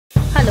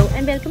Hello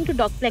and welcome to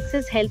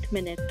Docplexus Health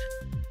Minute.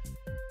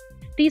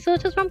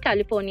 Researchers from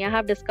California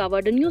have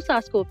discovered a new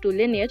SARS-CoV-2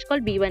 lineage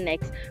called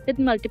B1X with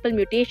multiple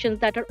mutations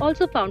that are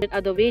also found in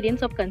other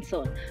variants of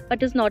concern,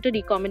 but is not a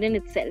recombinant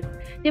itself.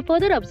 They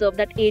further observed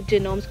that 8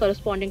 genomes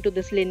corresponding to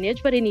this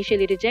lineage were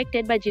initially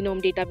rejected by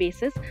genome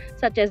databases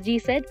such as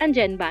GSED and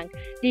GenBank,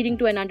 leading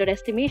to an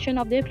underestimation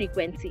of their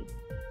frequency.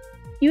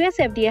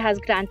 USFDA has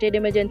granted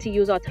emergency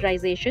use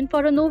authorization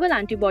for a novel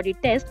antibody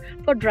test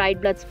for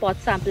dried blood spot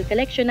sample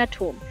collection at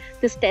home.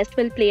 This test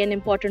will play an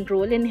important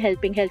role in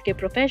helping healthcare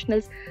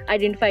professionals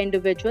identify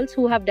individuals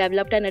who have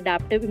developed an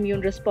adaptive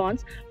immune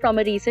response from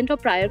a recent or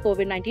prior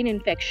COVID-19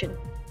 infection.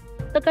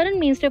 The current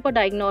mainstay for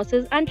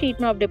diagnosis and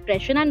treatment of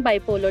depression and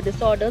bipolar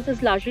disorders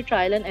is largely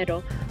trial and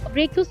error. A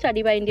breakthrough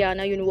study by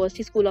Indiana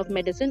University School of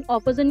Medicine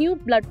offers a new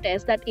blood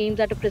test that aims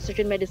at a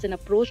precision medicine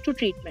approach to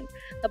treatment.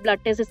 The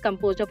blood test is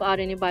composed of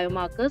RNA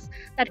biomarkers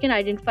that can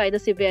identify the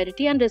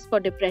severity and risk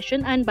for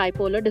depression and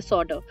bipolar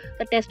disorder.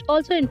 The test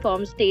also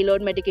informs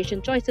tailored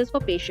medication choices for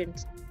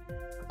patients.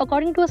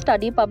 According to a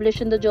study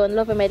published in the Journal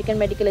of American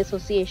Medical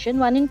Association,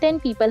 1 in 10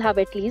 people have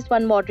at least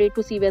one moderate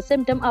to severe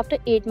symptom after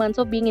 8 months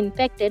of being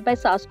infected by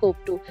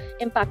SARS-CoV-2,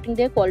 impacting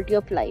their quality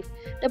of life.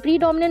 The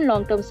predominant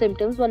long-term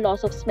symptoms were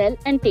loss of smell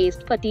and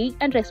taste, fatigue,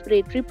 and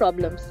respiratory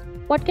problems.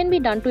 What can be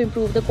done to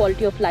improve the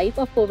quality of life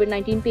of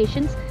COVID-19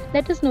 patients?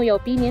 Let us know your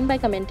opinion by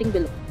commenting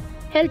below.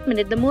 Health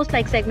Minute, the most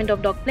liked segment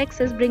of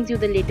Docplexus, brings you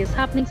the latest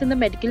happenings in the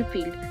medical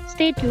field.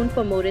 Stay tuned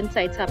for more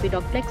insights. Happy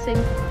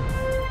Docplexing!